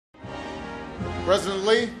President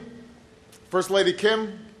Lee, First Lady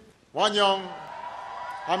Kim,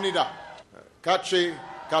 환영합니다. 같이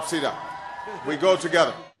갑시다. We go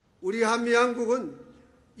together. 우리 한미양국은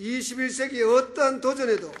 21세기 어떠한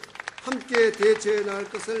도전에도 함께 대처해 나갈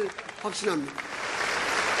것을 확신합니다.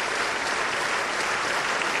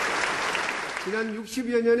 지난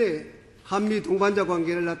 60여 년의 한미 동반자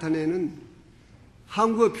관계를 나타내는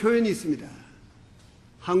한국어 표현이 있습니다.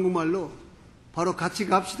 한국말로 바로 같이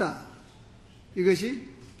갑시다. 이것이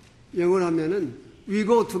영어로 하면은 We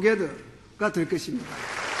go together가 될 것입니다.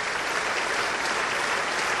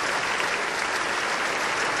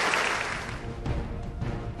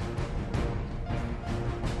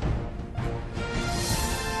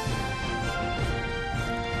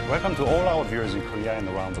 Welcome to all our viewers in Korea and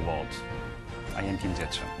around the world. I am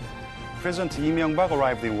Jae-chun. President Myung-bak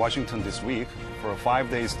arrived in Washington this week for a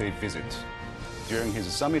 5-day state visit. During his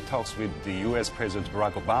summit talks with the U.S. President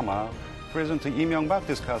Barack Obama, President Myung-bak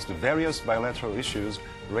discussed various bilateral issues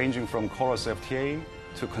ranging from Korea's FTA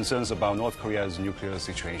to concerns about North Korea's nuclear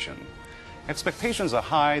situation. Expectations are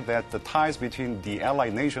high that the ties between the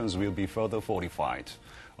allied nations will be further fortified.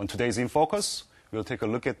 On today's In Focus, we'll take a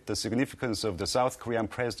look at the significance of the South Korean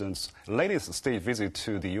president's latest state visit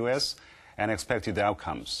to the U.S. and expected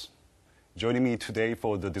outcomes. Joining me today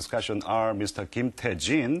for the discussion are Mr. Kim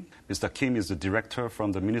Tae-jin. Mr. Kim is the director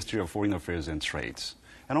from the Ministry of Foreign Affairs and Trade.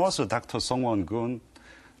 And also Dr. Song Won-gun.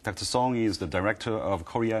 Dr. Song is the director of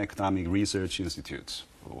Korea Economic Research Institute.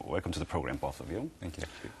 Welcome to the program, both of you. Thank you.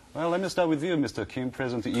 Well, let me start with you, Mr. Kim.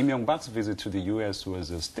 President Myung-bak's visit to the U.S.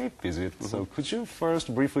 was a state visit. Mm-hmm. So could you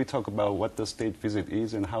first briefly talk about what the state visit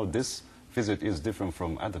is and how this visit is different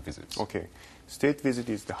from other visits? Okay. State visit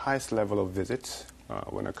is the highest level of visit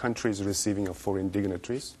when a country is receiving a foreign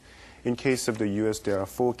dignitaries. In case of the U.S., there are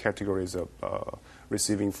 4 categories of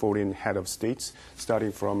receiving foreign head of states,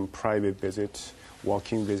 starting from private visit,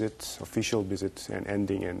 walking visit, official visit, and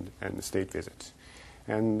ending in state visit.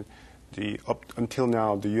 And up until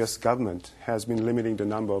now, the U.S. government has been limiting the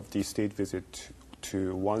number of the state visit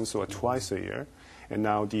to once or twice a year. And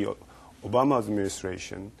now the Obama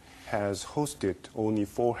administration has hosted only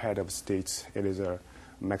 4 head of states. It is a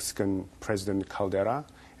Mexican President Caldera,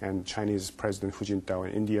 and Chinese President Hu Jintao,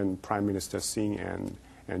 and Indian Prime Minister Singh, and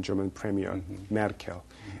German Premier Merkel.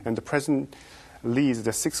 And the President Lee is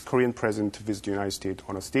the 6th Korean president to visit the United States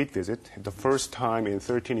on a state visit, the first time in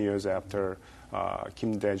 13 years after President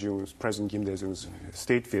Kim Dae-jun's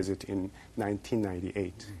state visit in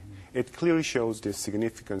 1998. It clearly shows the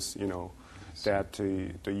significance, that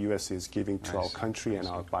the U.S. is giving to our country and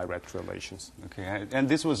our bilateral relations. Okay, and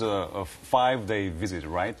this was a 5-day visit,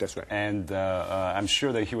 right? That's right. And I'm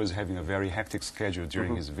sure that he was having a very hectic schedule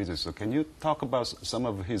during his visit. So can you talk about some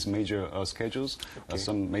of his major schedules,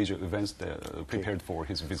 some major events that prepared for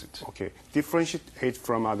his visit? Okay. Differentiate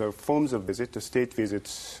from other forms of visit, the state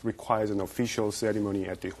visit requires an official ceremony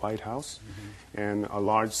at the White House and a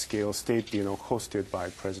large-scale state dinner hosted by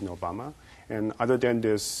President Obama. And other than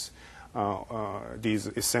this, these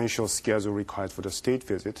essential schedules required for the state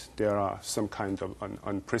visit, there are some kind of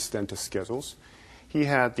unprecedented schedules. He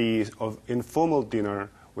had the informal dinner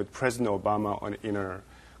with President Obama in a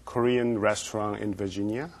Korean restaurant in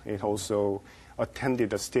Virginia. It also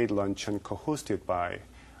attended a state luncheon co-hosted by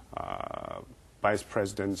Vice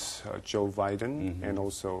Presidents Joe Biden and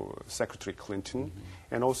also Secretary Clinton.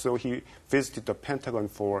 And also he visited the Pentagon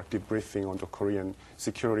for debriefing on the Korean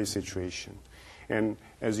security situation. And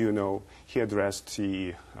as you know, he addressed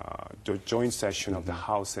the joint session of the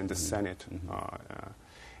House and the Senate.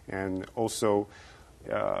 And also,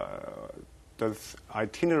 the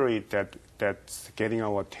itinerary that's getting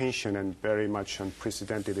our attention and very much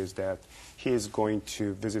unprecedented is that he is going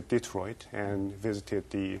to visit Detroit and visited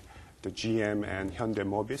the GM and Hyundai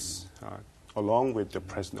Mobis along with the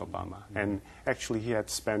President Obama. And actually, he had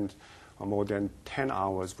spent more than 10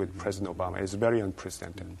 hours with President Obama. It's very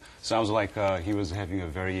unprecedented. Sounds like he was having a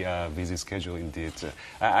very busy schedule indeed.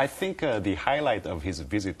 I think the highlight of his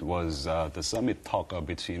visit was the summit talk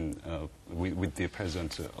with the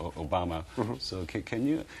President Obama. So can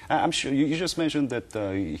you? I'm sure you just mentioned that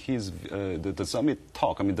the summit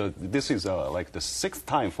talk. I mean, this is like the 6th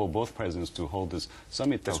time for both presidents to hold this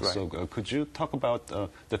summit talk. That's right. So could you talk about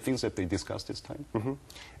the things that they discussed this time?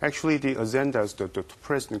 Actually, the agendas that the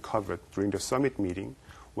president covered during the summit meeting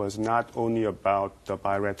was not only about the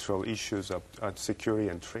bilateral issues of security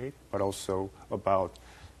and trade, but also about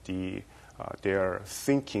their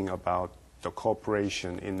thinking about the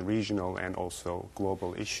cooperation in regional and also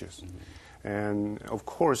global issues. And of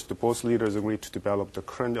course, both leaders agreed to develop the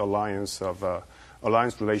current alliance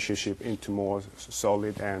relationship into more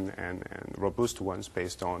solid and robust ones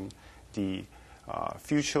based on the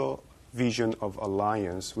future vision of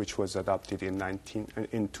alliance, which was adopted in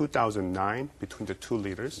 2009 between the two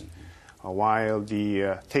leaders, while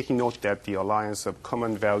taking note that the alliance of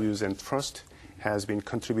common values and trust has been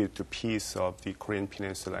contributed to peace of the Korean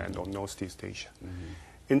Peninsula and on Northeast Asia.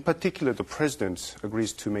 In particular, the President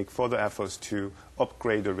agrees to make further efforts to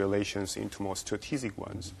upgrade the relations into more strategic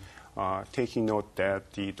ones, taking note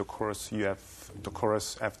that the Chorus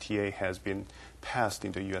FTA has been passed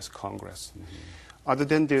in the U.S. Congress. Other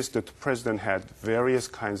than this, the President had various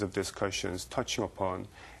kinds of discussions touching upon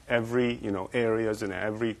every areas in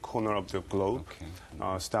every corner of the globe,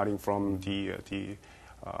 starting from the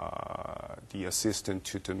assistance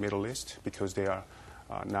to the Middle East, because they are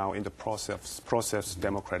now in the process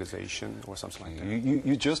democratization or something like that.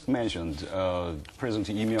 You just mentioned President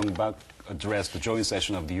Myung-bak addressed the joint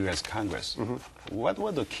session of the U.S. Congress. What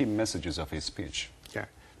were the key messages of his speech? Yeah.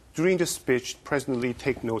 During the speech, President Lee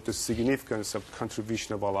take note the significance of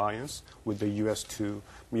contribution of alliance with the U.S. to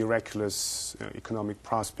miraculous economic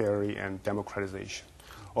prosperity and democratization,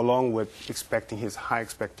 along with expecting his high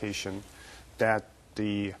expectation that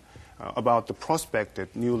about the prospect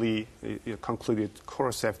that newly concluded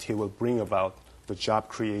Chorus FTA will bring about the job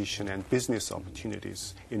creation and business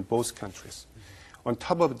opportunities in both countries. On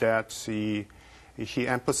top of that, he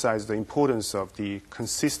emphasized the importance of the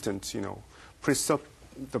consistent,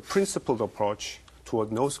 the principled approach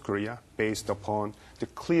toward North Korea based upon the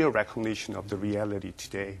clear recognition of the reality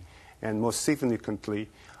today, and most significantly,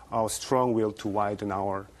 our strong will to widen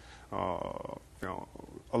our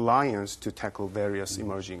alliance to tackle various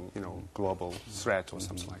emerging, global threats or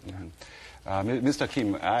something like that. Mr.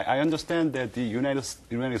 Kim, I understand that the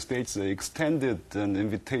United States extended an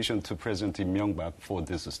invitation to President Myung-bak for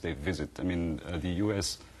this state visit. I mean, the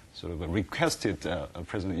U.S. sort of requested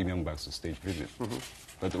President Myung-bak's state visit.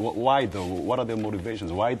 But why, though? What are their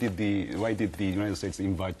motivations? Why did the United States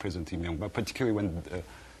invite President Myung-bak, particularly when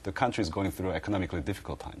the country is going through economically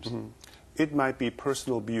difficult times? It might be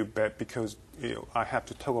personal view, but because I have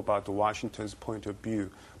to talk about the Washington's point of view,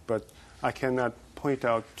 but I cannot point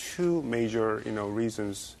out two major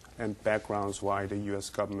reasons and backgrounds why the U.S.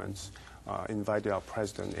 government invited our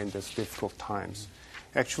president in these difficult times.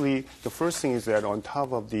 Actually, the first thing is that on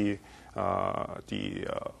top of the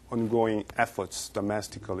ongoing efforts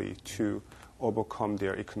domestically to overcome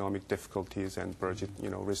their economic difficulties and budget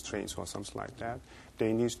restraints or something like that,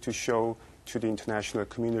 they need to show to the international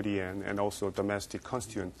community and also domestic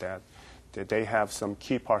constituent that they have some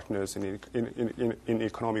key partners in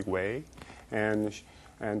economic way, and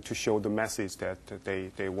to show the message that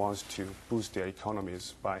they want to boost their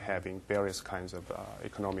economies by having various kinds of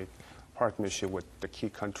economic partnership with the key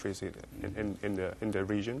countries in the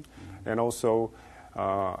region. And also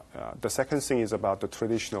the second thing is about the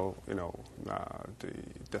traditional,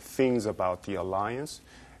 the things about the alliance,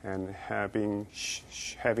 and having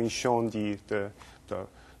shown the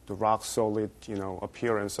rock solid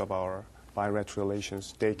appearance of our bilateral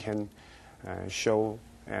relations, they can show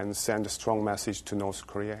and send a strong message to North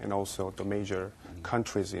Korea and also the major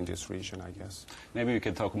countries in this region, I guess. Maybe we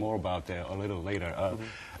can talk more about that a little later.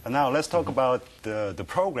 Now let's talk about the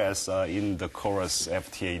progress in the Chorus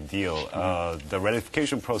FTA deal. The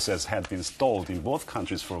ratification process had been stalled in both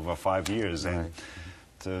countries for over 5 years, and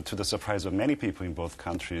to the surprise of many people in both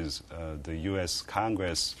countries, the U.S.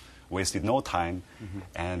 Congress wasted no time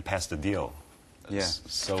and passed the deal. Yeah.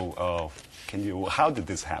 So, how did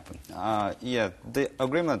this happen? The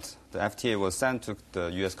agreement, the FTA, was sent to the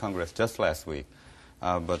U.S. Congress just last week,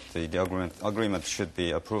 but the agreement should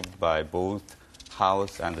be approved by both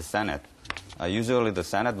House and the Senate. Usually, the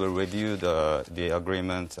Senate will review the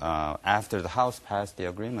agreement after the House passed the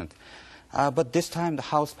agreement. But this time, the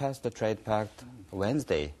House passed the Trade Pact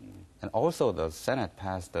Wednesday, and also the Senate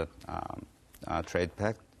passed the Trade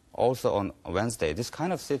Pact also on Wednesday. This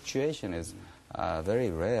kind of situation is very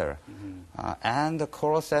rare. And the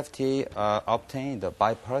Chorus FTA obtained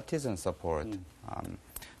bipartisan support.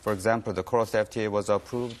 For example, the Chorus FTA was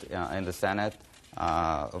approved in the Senate.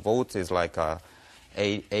 Vote is like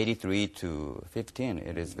 83 to 15.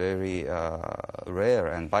 It is very rare.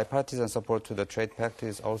 And bipartisan support to the Trade Pact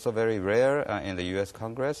is also very rare in the U.S.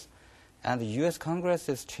 Congress. And the U.S.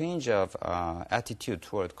 Congress's change of attitude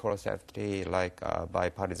toward Chorus FTA, like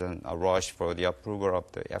bipartisan rush for the approval of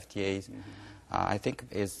the FTAs, I think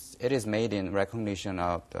it is made in recognition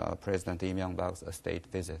of President Lee Myung-bak's state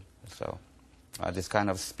visit. So this kind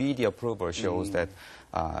of speedy approval shows that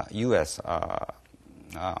U.S.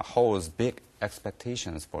 holds big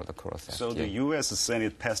expectations for the Chorus FTA. So the U.S.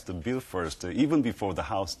 Senate passed the bill first, even before the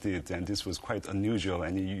House did, and this was quite unusual.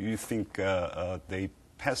 And you think they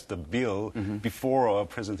passed the bill before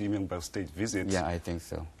President Myung-bak's state visit. Yeah, I think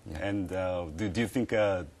so. Yeah. And do you think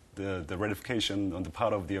the ratification on the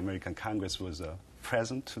part of the American Congress was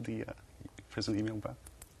present to the President Myung-bak?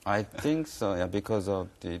 I think so. Yeah, because of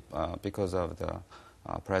the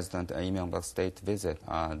President Myung-bak's state visit,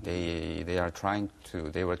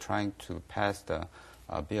 they were trying to pass the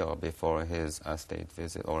bill before his state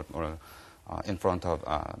visit or in front of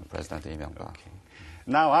President Myung-bak. Okay.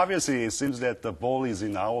 Now, obviously, it seems that the ball is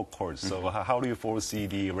in our court. So how do you foresee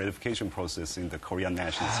the ratification process in the Korean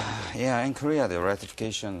National Assembly? Yeah, in Korea, the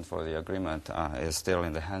ratification for the agreement is still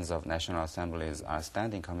in the hands of National Assembly's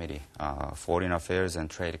Standing Committee, Foreign Affairs and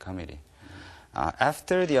Trade Committee.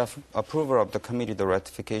 After the approval of the committee, the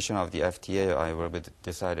ratification of the FTA will be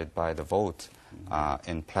decided by the vote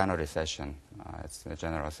in plenary session. It's the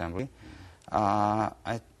General Assembly.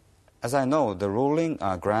 As I know, the ruling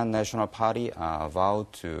Grand National Party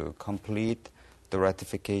vowed to complete the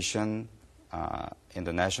ratification in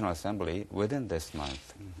the National Assembly within this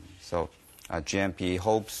month. So GNP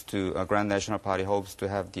Grand National Party hopes to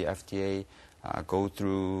have the FTA go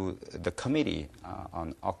through the committee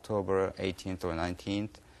on October 18th or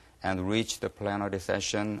 19th and reach the plenary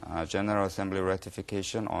session, General Assembly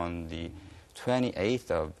ratification on the 28th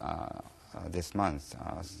of this month.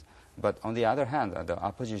 But on the other hand, the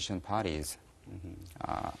opposition parties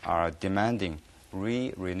are demanding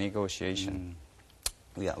renegotiation.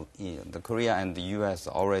 The Korea and the U.S.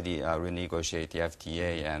 already renegotiate the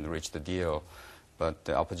FTA and reach the deal, but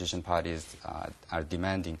the opposition parties are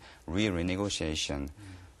demanding renegotiation.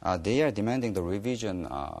 They are demanding the revision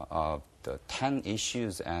of the 10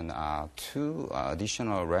 issues and 2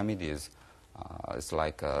 additional remedies. It's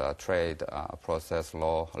like trade process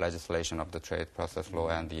law, legislation of the trade process law,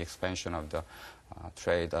 and the expansion of the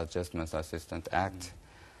Trade Adjustment Assistance Act,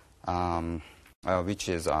 which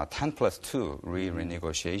is 10+2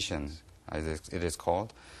 renegotiation, as it is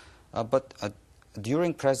called. But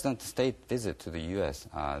during President's state visit to the U.S.,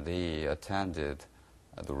 they attended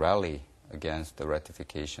the rally against the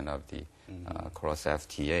ratification of the cross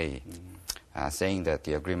FTA, saying that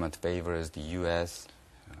the agreement favors the U.S.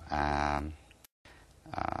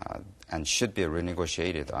 And should be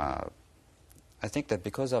renegotiated. I think that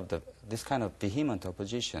because of this kind of vehement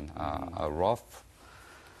opposition,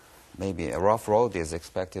 maybe a rough road is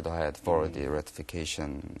expected ahead for the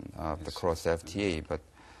ratification of the cross FTA. But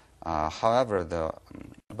however, the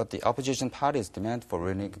opposition party's demand for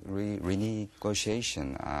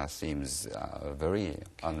renegotiation seems very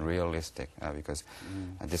unrealistic because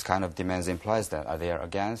this kind of demands implies that they are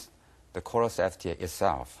against the cross FTA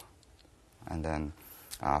itself, and then.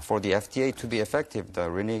 For the FTA to be effective, the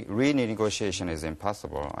renegotiation is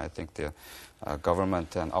impossible. I think the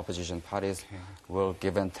government and opposition parties will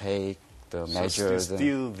give and take the measures.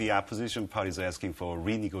 Still, the opposition parties are asking for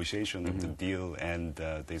renegotiation of the deal, and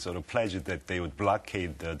they sort of pledged that they would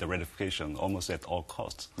blockade the ratification almost at all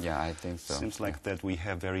costs. Yeah, I think so. Seems like that we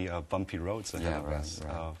have very bumpy roads ahead of us.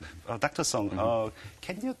 Right. Dr. Song,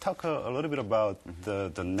 can you talk a little bit about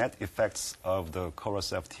the net effects of the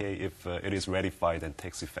Chorus FTA if it is ratified and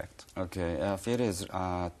takes effect? Okay, if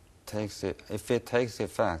it takes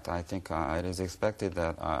effect, I think it is expected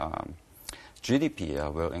that GDP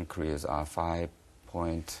will increase 5.5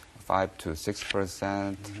 to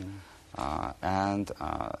 6%, and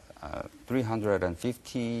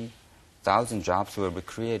 350,000 jobs will be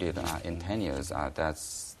created in 10 years.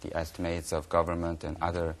 That's the estimates of government and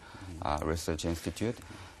other research institute.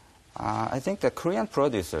 I think the Korean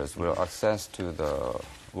producers will access to the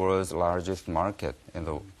world's largest market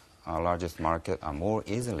more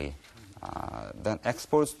easily. Then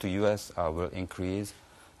exports to U.S. will increase.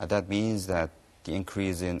 That means that the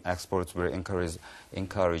increase in exports will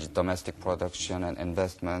encourage domestic production and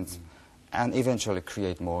investments, and eventually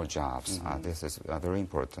create more jobs. This is very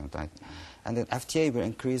important. And then FTA will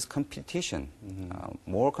increase competition.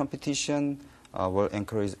 More competition will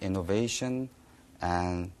encourage innovation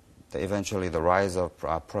and eventually the rise of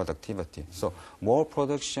productivity. So more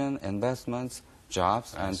production, investments,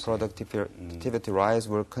 jobs, and productivity rise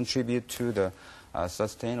will contribute to the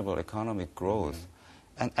sustainable economic growth.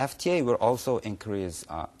 And FTA will also increase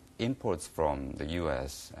imports from the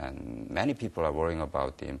U.S. And many people are worrying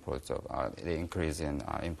about the increase in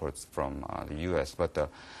imports from the U.S. But the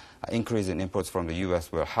increase in imports from the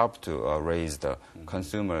U.S. will help to raise the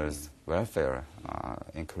consumers' welfare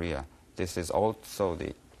in Korea. This is also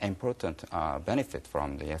the important benefit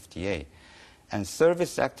from the FTA. And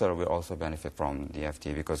service sector will also benefit from the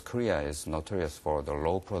FTA because Korea is notorious for the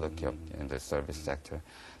low productivity in the service sector.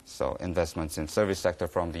 So investments in service sector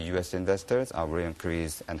from the U.S. investors will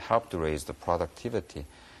increase and help to raise the productivity.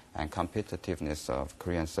 and competitiveness of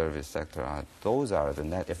Korean service sector. Those are the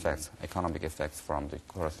net effects, economic effects from the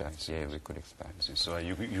KORUS FTA we could expect. So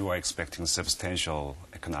you are expecting substantial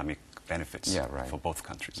economic benefits for both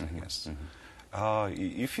countries, I guess.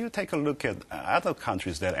 If you take a look at other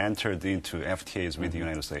countries that entered into FTAs with the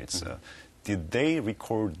United States, did they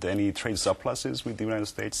record any trade surpluses with the United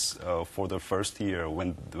States for the first year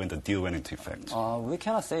when the deal went into effect? We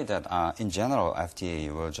cannot say that. In general,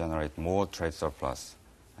 FTA will generate more trade surplus.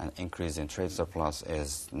 An increase in trade surplus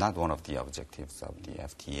is not one of the objectives of the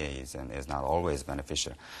FTAs and is not always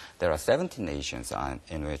beneficial. There are 17 nations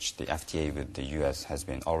in which the FTA with the U.S. has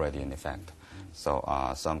been already in effect. So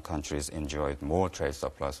some countries enjoyed more trade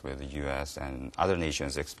surplus with the U.S. and other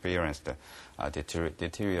nations experienced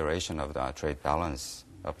deterioration of the trade balance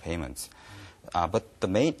of payments. But the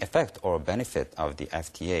main effect or benefit of the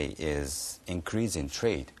FTA is increase in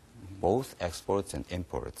trade, both exports and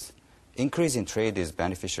imports. Increase in trade is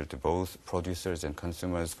beneficial to both producers and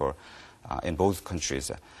consumers in both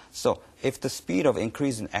countries. So if the speed of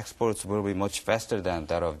increase in exports will be much faster than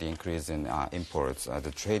that of the increase in imports,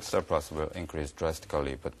 the trade surplus will increase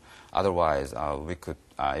drastically. But otherwise, we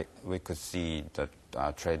could see the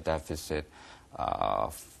trade deficit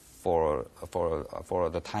for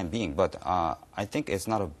the time being. But I think it's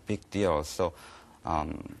not a big deal. So,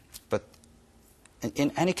 but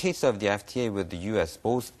in any case of the FTA with the U.S.,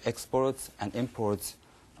 both exports and imports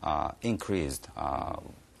increased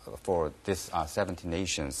for this 70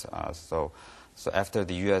 nations. So after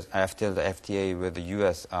the FTA with the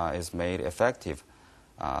U.S. Is made effective,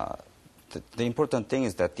 the important thing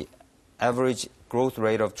is that the average growth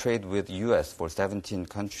rate of trade with the U.S. for 17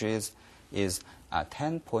 countries is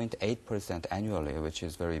 10.8% annually, which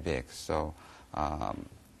is very big. So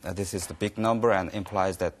this is the big number and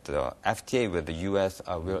implies that the FTA with the U.S.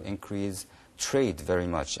 Will increase trade very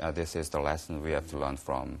much. This is the lesson we have to learn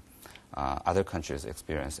from other countries'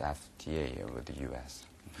 experience FTA with the U.S.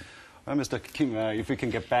 Well, Mr. Kim, if we can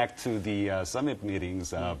get back to the summit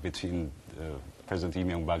meetings between President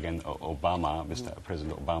Myung-bak and Obama, Mr.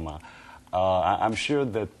 President Obama, I'm sure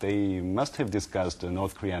that they must have discussed the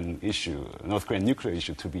North Korean nuclear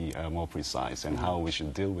issue to be more precise and how we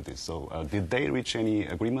should deal with it. So did they reach any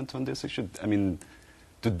agreement on this issue? I mean,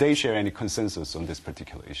 did they share any consensus on this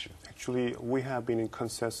particular issue? Actually, we have been in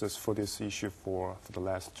consensus for this issue for the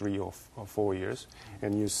last 3 or 4 years.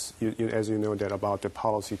 And as you know, that about the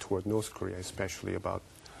policy toward North Korea, especially about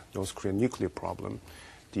North Korean nuclear problem,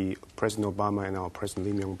 the President Obama and our President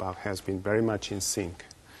Lee Myung-bak has been very much in sync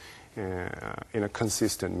in a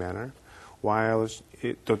consistent manner. While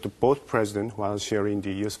both presidents, while sharing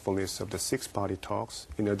the usefulness of the six-party talks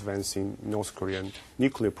in advancing North Korean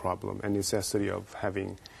nuclear problem and necessity of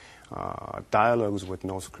having dialogues with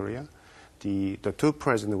North Korea, the two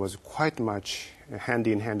presidents was quite much hand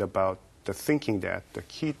in hand about the thinking that the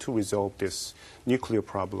key to resolve this nuclear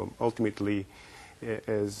problem ultimately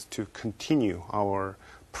is to continue our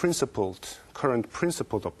current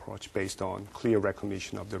principled approach based on clear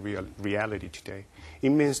recognition of the reality today. It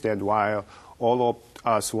means that while all of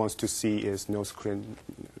us wants to see is North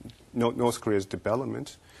Korea's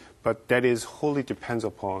development, but that is wholly depends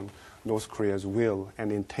upon North Korea's will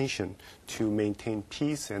and intention to maintain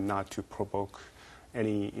peace and not to provoke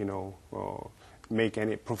any, make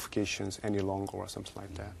any provocations any longer or something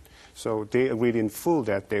like that. So they agreed in full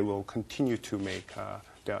that they will continue to make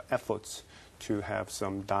their efforts to have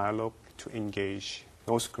some dialogue to engage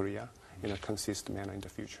North Korea in a consistent manner in the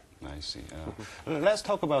future. I see. Let's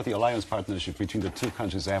talk about the alliance partnership between the two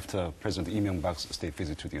countries after President Lee Myung-bak's state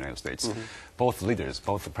visit to the United States. Both leaders,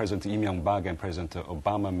 both President Lee Myung-bak and President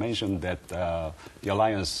Obama, mentioned that the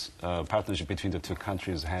alliance partnership between the two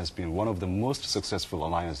countries has been one of the most successful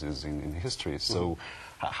alliances in history. So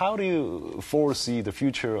how do you foresee the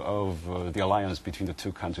future of the alliance between the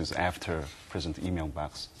two countries after President Lee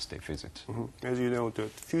Myung-bak's state visit? As you know, the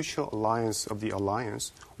future alliance of the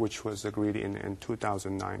alliance, which was agreed in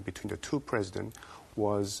 2009 between the two presidents,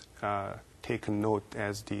 was taken note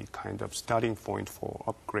as the kind of starting point for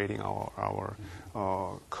upgrading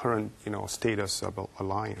our current status of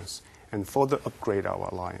alliance and further upgrade our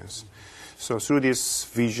alliance. So through this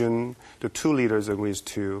vision, the two leaders agreed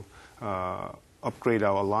to upgrade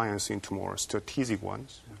our alliance into more strategic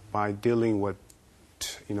ones by dealing with,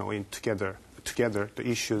 together the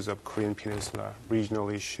issues of Korean Peninsula, regional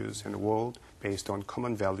issues, and the world based on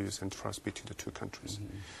common values and trust between the two countries.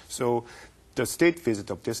 So the state visit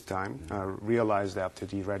of this time realized after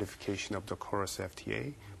the ratification of the KORUS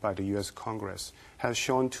FTA by the U.S. Congress has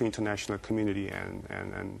shown to international community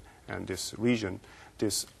and this region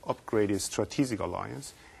this upgraded strategic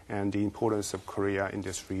alliance and the importance of Korea in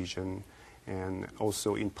this region and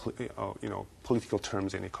also in political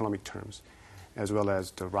terms and economic terms, as well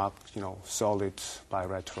as the solid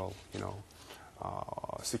bilateral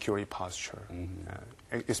security posture.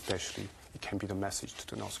 Especially, it can be the message to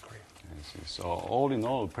the North Korea. So all in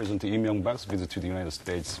all, President Lee Myung-bak's visit to the United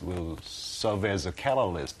States will serve as a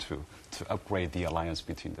catalyst to upgrade the alliance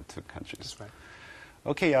between the two countries. That's right.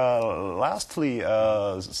 Okay, lastly,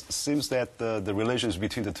 seems that the relations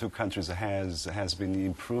between the two countries has been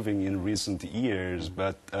improving in recent years,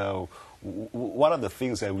 but what are the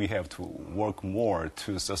things that we have to work more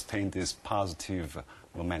to sustain this positive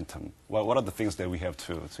momentum? What are the things that we have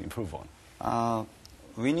to improve on?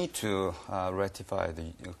 We need to ratify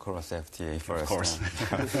the cross FTA first. Of course.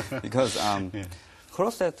 Because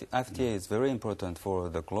cross FTA is very important for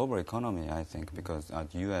the global economy, I think, because the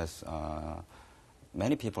U.S.,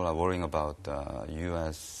 many people are worrying about the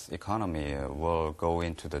U.S. economy will go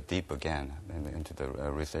into the deep again, into the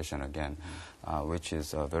recession again, which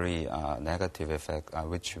is a very negative effect,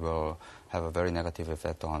 which will have a very negative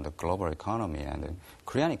effect on the global economy. And the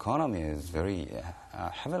Korean economy is very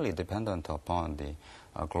heavily dependent upon the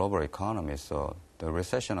global economy. So the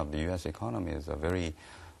recession of the U.S. economy is a very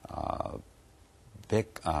big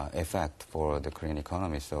effect for the Korean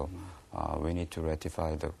economy. So we need to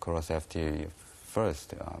ratify the cross FTA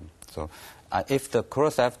first. So if the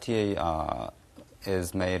cross FTA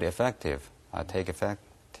is made effective,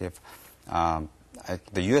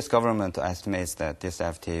 the U.S. government estimates that this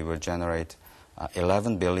FTA will generate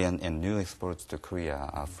 11 billion in new exports to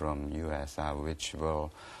Korea from U.S., which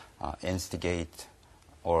will instigate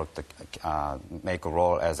or make a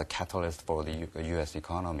role as a catalyst for the U.S.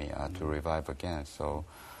 economy to revive again. So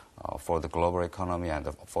for the global economy and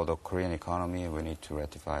for the Korean economy, we need to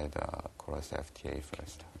ratify the cross FTA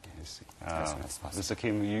first. Mr.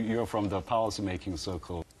 Kim, you're from the policy-making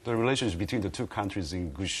circle. The relations between the two countries is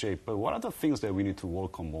in good shape, but what are the things that we need to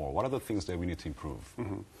work on more? What are the things that we need to improve?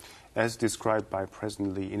 As described by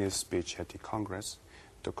President Lee in his speech at the Congress,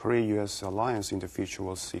 the Korea-U.S. alliance in the future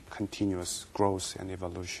will see continuous growth and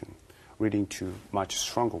evolution, leading to much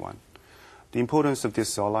stronger one. The importance of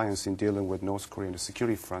this alliance in dealing with North Korea on the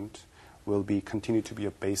security front will continue to be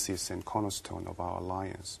a basis and cornerstone of our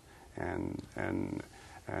alliance.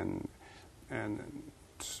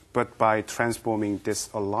 But by transforming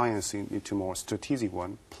this alliance into a more strategic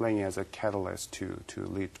one, playing as a catalyst to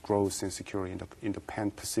lead growth and security in the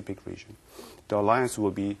Pan-Pacific region, the alliance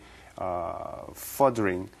will be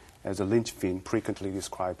furthering as a linchpin frequently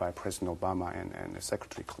described by President Obama and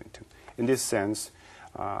Secretary Clinton. In this sense,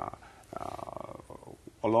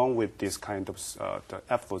 along with this kind of the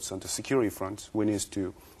efforts on the security front, we need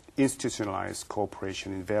to institutionalize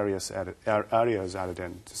cooperation in various areas other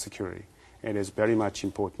than security. It is very much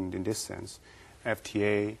important in this sense.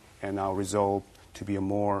 FTA and our resolve to be a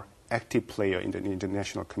more active player in the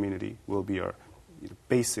international community will be a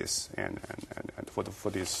basis and for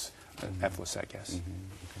this efforts, I guess.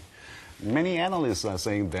 Okay. Many analysts are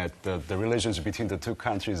saying that the relations between the two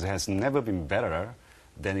countries has never been better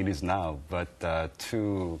than it is now. But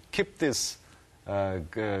to keep this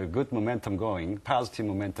good momentum going, positive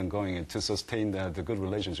momentum going, and to sustain the good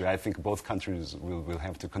relationship, I think both countries will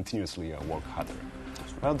have to continuously work harder.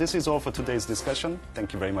 Well, this is all for today's discussion.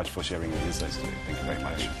 Thank you very much for sharing your insights today. Thank you very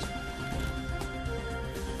much.